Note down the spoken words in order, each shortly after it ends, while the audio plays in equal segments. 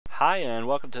Hi, and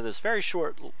welcome to this very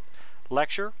short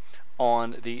lecture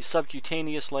on the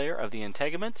subcutaneous layer of the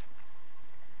integument.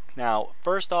 Now,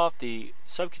 first off, the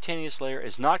subcutaneous layer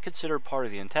is not considered part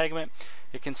of the integument.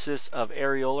 It consists of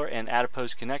areolar and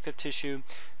adipose connective tissue.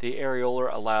 The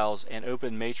areolar allows an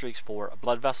open matrix for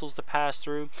blood vessels to pass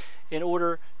through in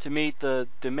order to meet the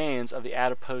demands of the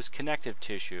adipose connective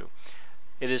tissue.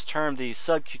 It is termed the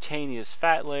subcutaneous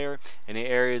fat layer in the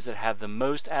areas that have the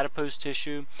most adipose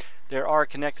tissue. There are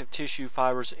connective tissue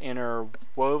fibers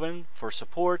interwoven for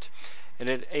support, and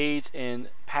it aids in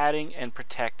padding and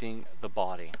protecting the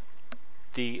body.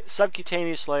 The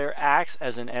subcutaneous layer acts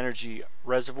as an energy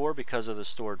reservoir because of the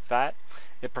stored fat.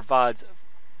 It provides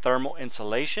thermal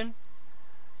insulation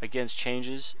against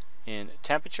changes in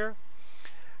temperature.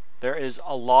 There is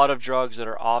a lot of drugs that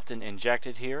are often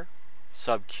injected here,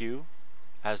 sub-Q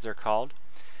as they're called,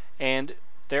 and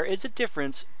there is a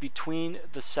difference between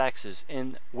the sexes.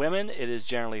 In women, it is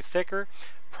generally thicker,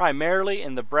 primarily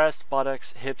in the breast,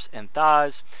 buttocks, hips, and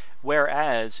thighs,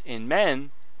 whereas in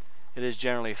men, it is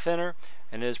generally thinner,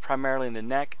 and it is primarily in the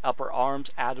neck, upper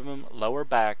arms, abdomen, lower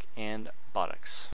back, and buttocks.